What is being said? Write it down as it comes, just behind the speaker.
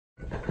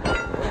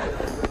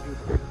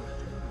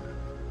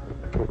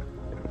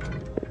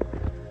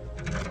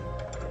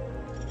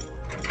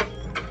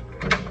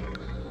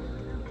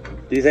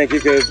Do you think we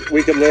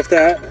could lift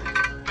that?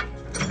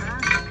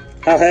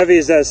 How heavy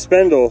is that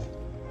spindle?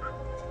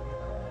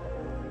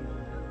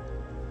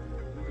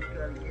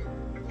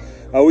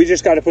 Oh, we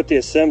just got to put the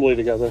assembly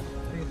together.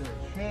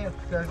 The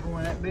shaft's got to go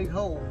in that big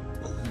hole.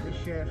 This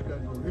shaft's got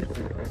to go this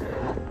way.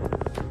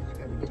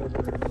 It's got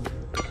to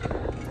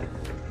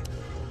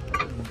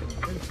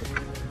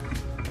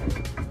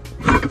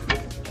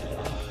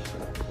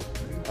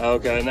get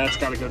Okay, and that's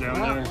got to go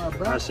down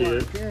there. I see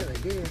it.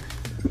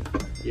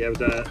 Yeah, but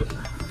that,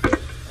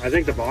 I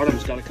think the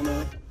bottom's got to come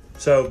out.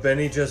 So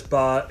Benny just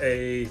bought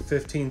a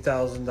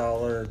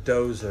 $15,000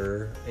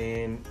 Dozer,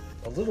 and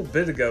a little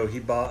bit ago he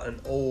bought an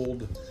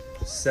old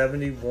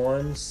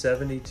 71,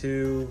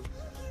 72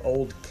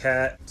 old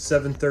Cat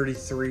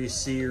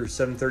 733C or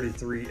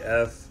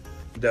 733F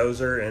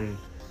Dozer, and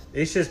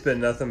it's just been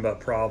nothing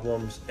but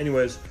problems.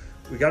 Anyways,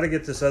 we got to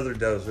get this other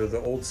Dozer, the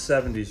old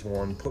 70s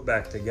one, put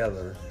back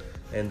together,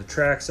 and the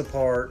track's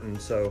apart,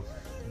 and so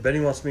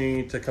Benny wants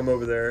me to come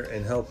over there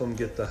and help him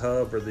get the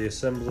hub or the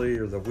assembly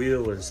or the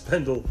wheel or the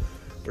spindle,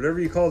 whatever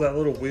you call that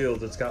little wheel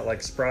that's got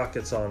like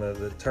sprockets on it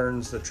that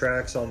turns the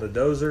tracks on the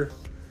Dozer.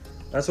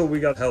 That's what we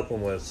got to help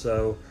him with,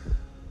 so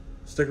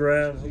stick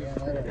around.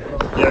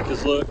 Yeah,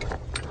 because look,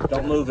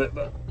 don't move it,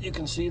 but you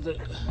can see that.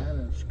 I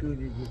done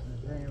scooted with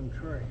the damn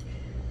track.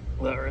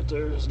 That right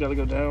there, it's got to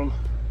go down.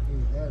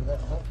 That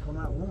hole come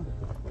out one.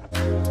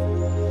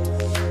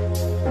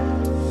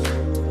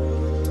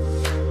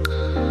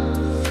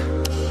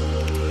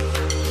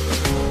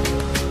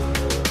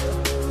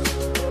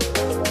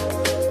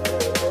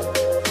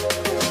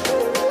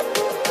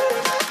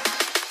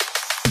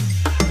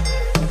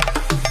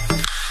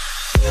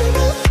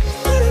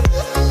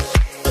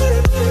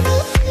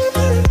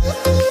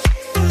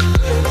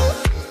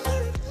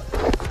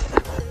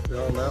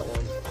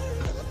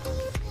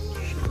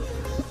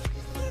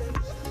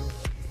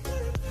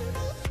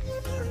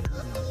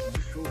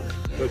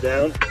 Go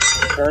down,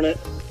 turn it,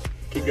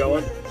 keep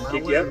going.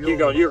 Keep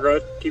going. You're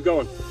good. Keep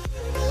going.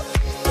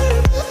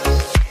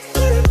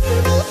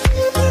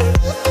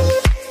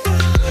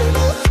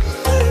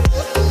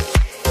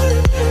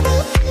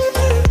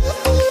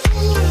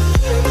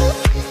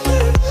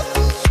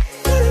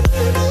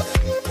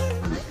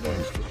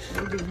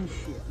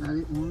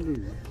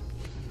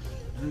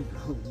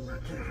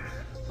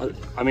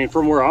 I mean,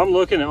 from where I'm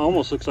looking, it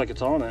almost looks like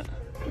it's on it.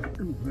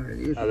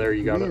 Oh, there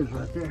you got it.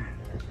 Right there.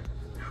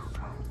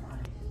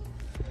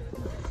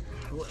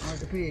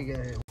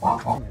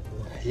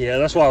 Yeah,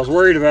 that's what I was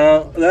worried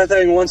about. That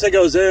thing, once it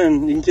goes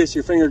in, you can kiss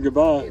your finger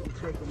goodbye.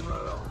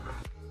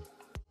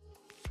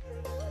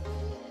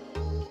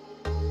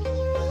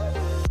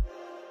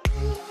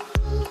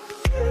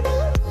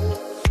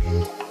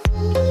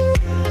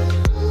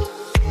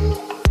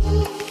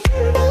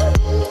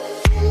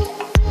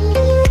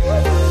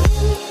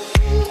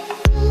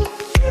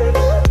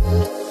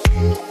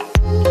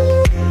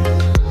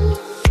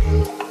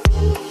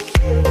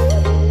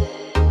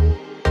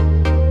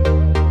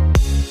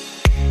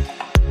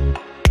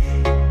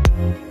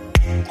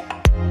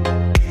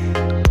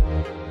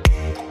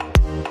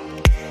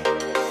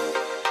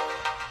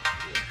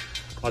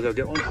 I'll go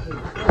get one.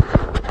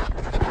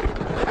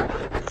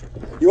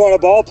 You want a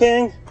ball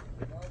ping?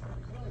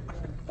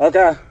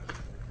 Okay.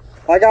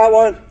 I got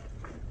one.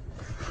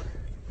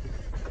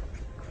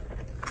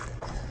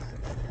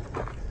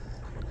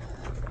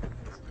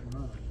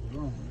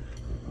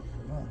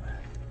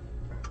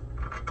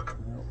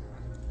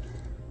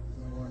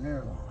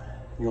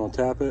 You want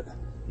to tap it?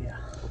 Yeah.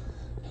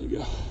 Here you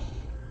go.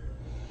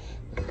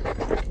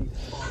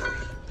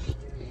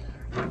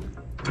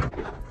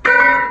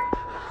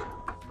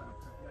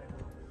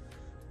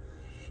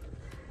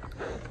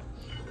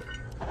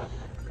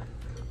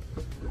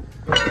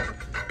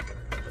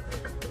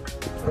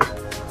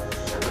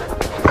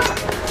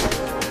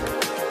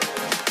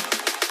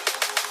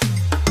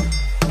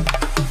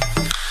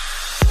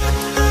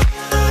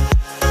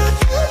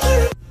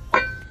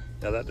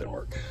 That didn't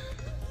work.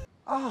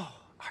 Oh,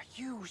 are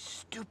you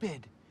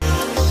stupid?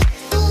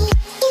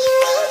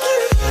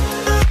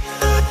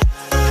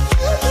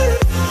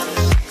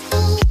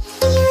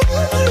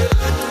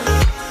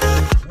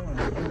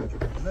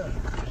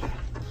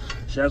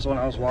 See, that's what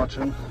I was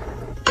watching.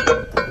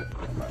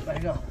 There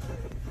you go.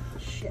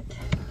 Shit.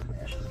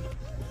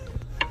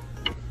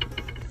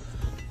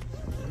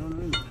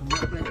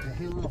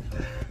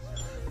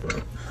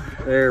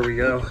 There we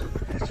go.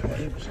 That's what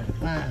he was in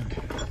mind.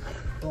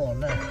 Going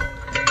now.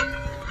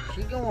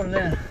 She going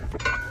now.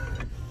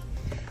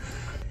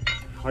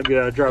 I'd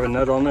drive a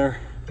nut on there.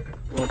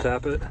 You want to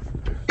tap it?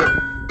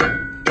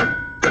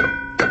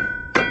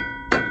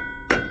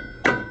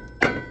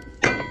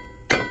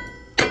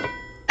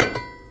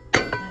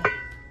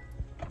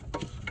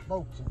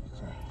 Bolts in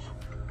its ass.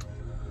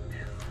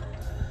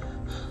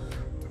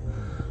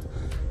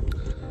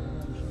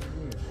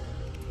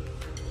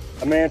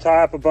 I mean,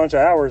 tie up a bunch of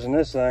hours in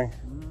this thing.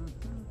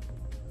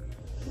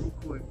 Real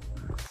quick.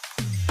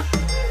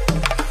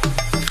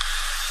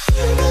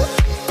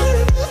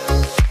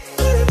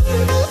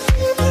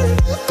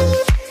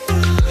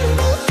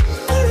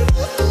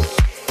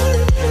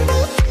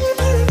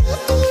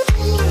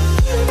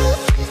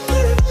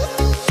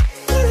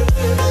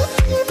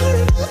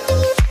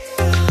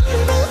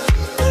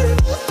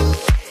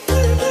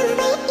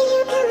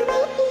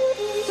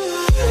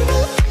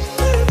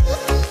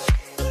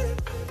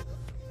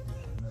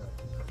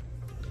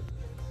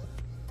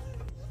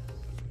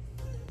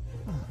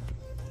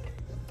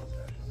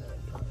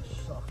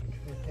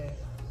 that.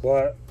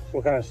 What?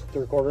 What kind of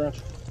 3/4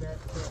 inch? That,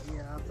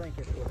 yeah, I think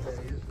it's what that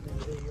is.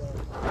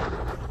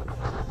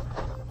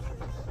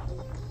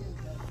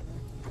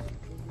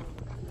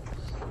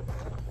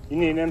 You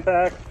need an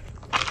impact?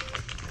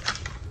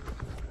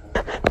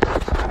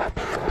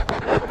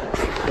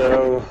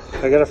 So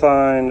I gotta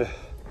find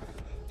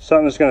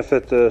something that's gonna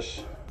fit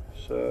this.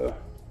 So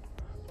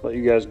let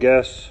you guys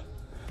guess,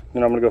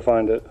 then I'm gonna go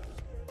find it.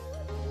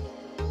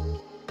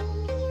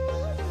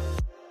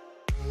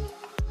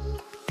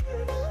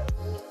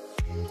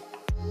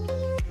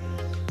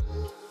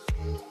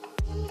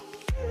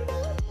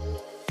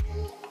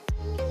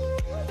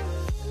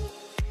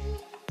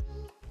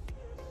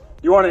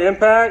 You want an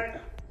impact?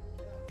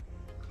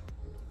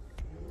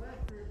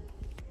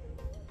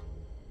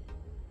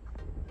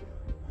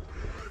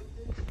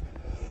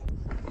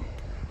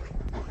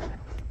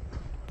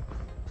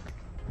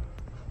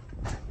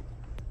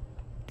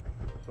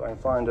 If I can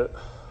find it.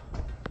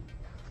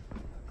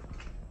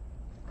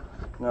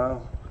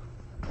 No,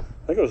 I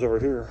think it was over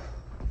here.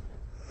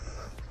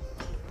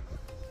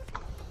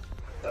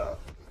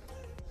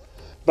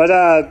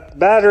 But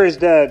battery's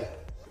dead.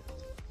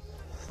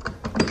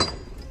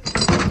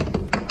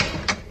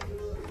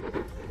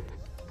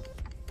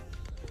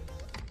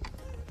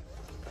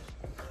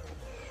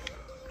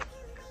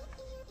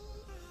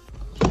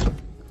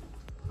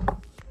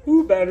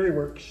 Ooh, battery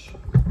works.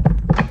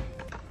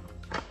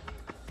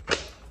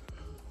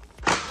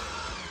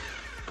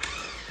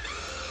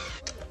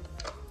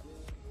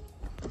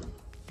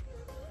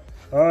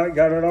 All right,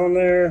 got it on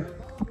there.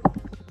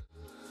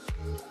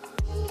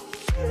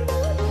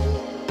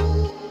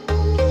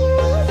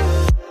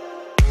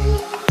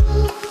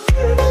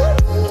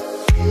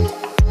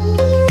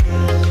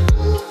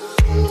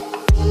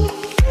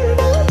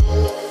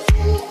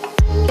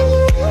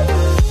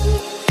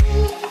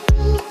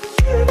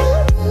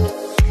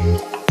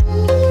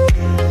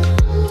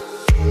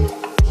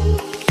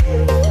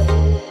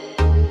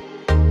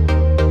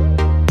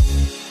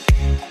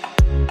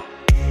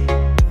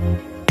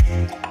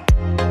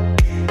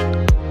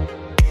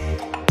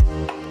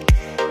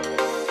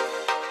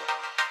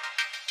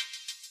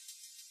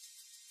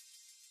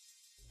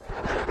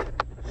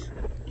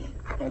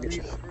 I'll get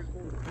you.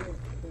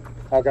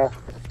 Okay.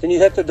 Can you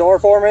hit the door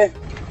for me?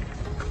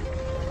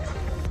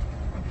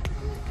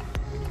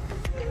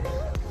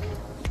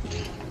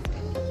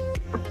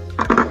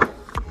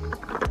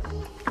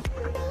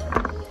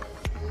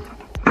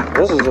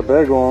 This is a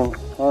big one.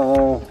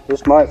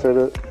 This might fit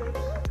it.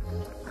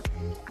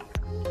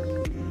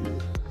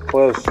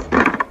 Close.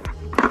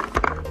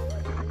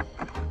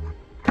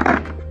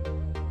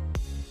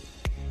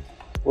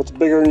 What's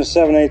bigger than a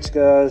 7/8,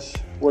 guys?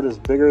 What is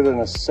bigger than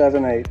a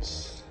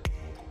 7/8?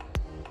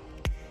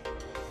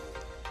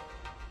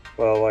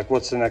 Well, like,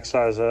 what's the next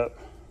size up?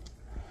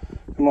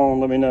 Come on,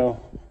 let me know.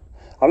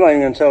 I'm not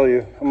even gonna tell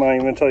you. I'm not even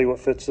gonna tell you what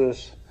fits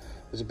this.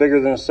 It's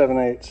bigger than a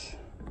 7/8.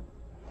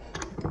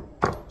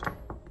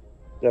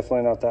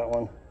 Definitely not that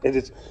one. It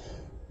is.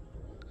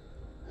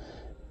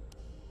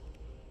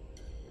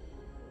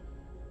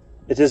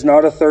 It is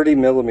not a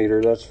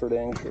 30mm, that's for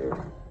dang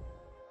sure.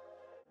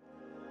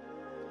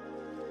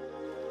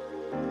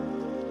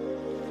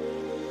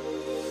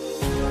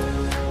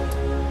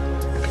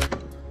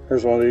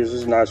 Here's one of these.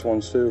 These are nice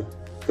ones too.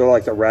 They're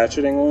like the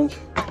ratcheting ones.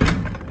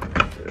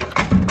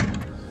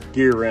 Yeah.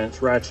 Gear wrench,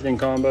 ratcheting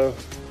combo.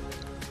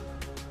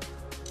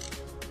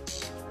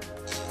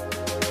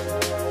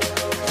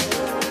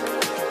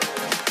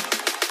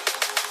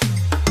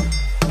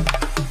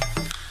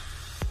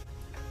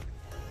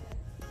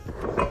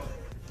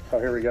 Oh,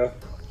 here we go.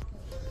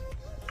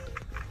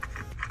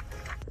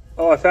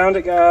 Oh, I found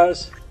it,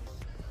 guys.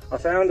 I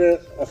found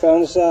it. I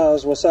found the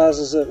size. What size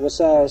is it? What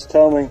size?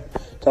 Tell me.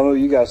 Tell me what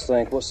you guys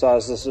think, what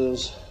size this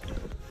is.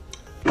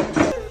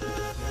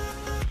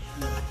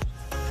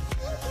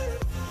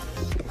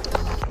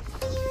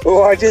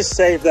 Oh, I just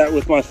saved that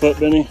with my foot,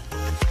 Benny.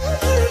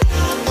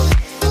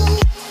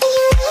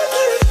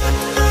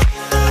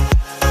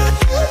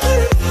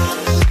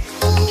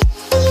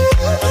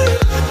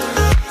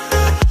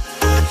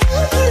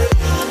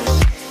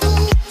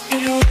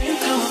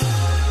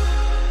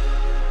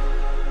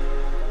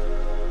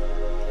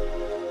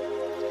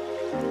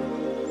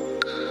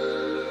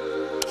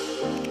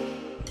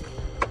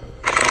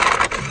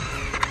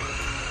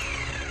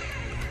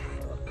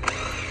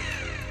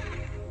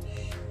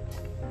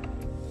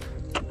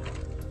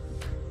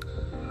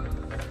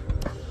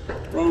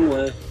 Wrong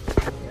way.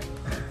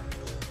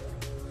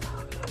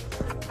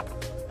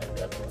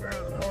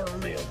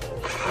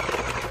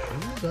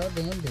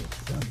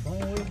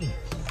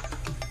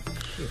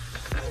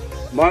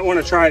 Might want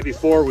to try it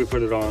before we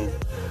put it on.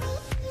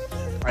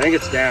 I think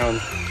it's down.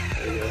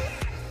 There you go.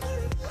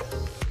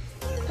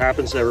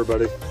 Happens to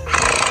everybody.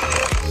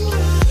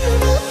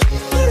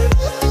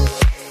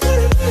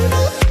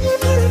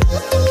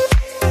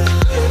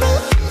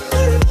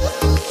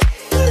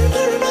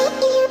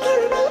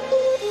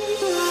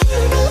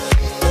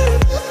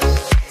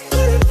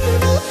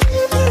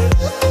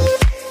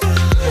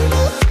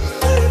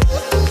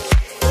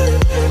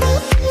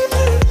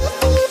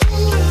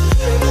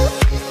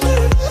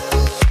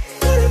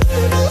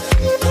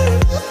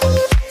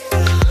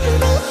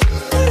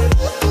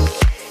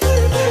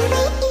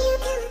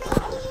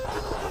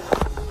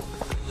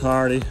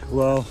 Alrighty,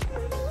 well,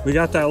 we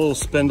got that little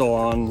spindle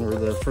on,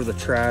 or for the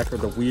track or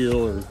the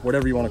wheel or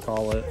whatever you want to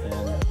call it,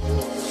 and